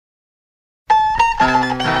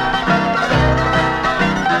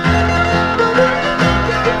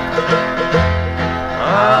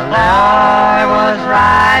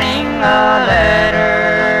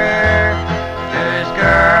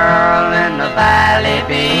valley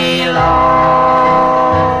below.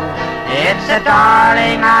 It said,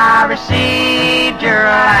 darling, I received your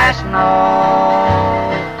last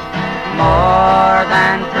note more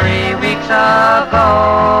than 3 weeks ago.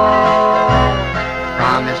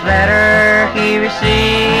 From this letter he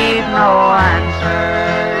received no answer.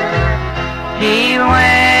 He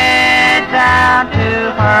went down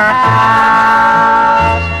to her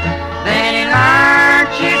house. Then he learned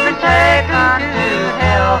she'd been taken to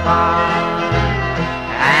heaven.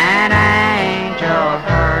 An angel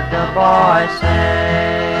heard the boy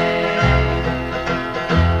say,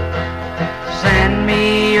 send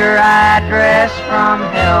me your address from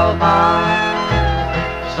heaven,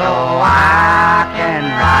 so I can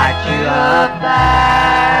write you up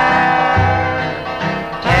there.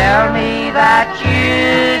 Tell me that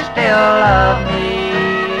you still love me.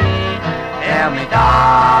 Tell me,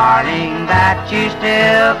 darling, that you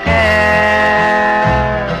still care.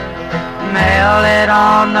 Mail it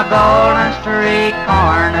on the Golden Street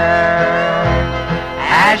corner,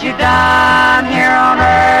 as you done here on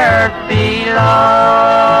earth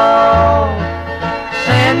below.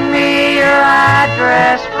 Send me your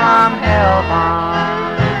address from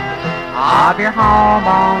heaven, of your home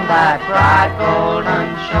on that bright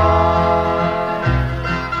golden shore.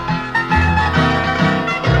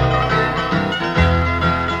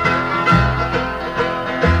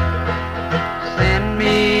 Send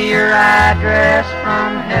me your address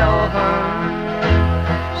from heaven,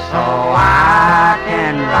 so I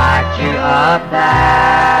can write you up there.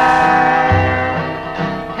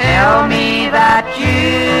 Tell me that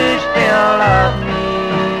you still love me.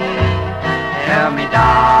 Tell me,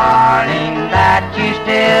 darling, that you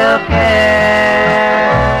still care.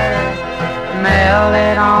 Mail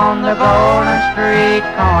it on the Golden Street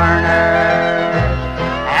corner,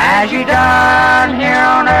 as you done here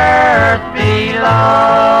on earth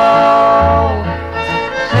below.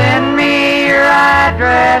 Send me your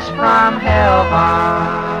address from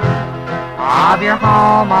heaven, of your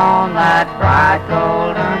home on that bright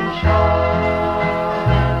golden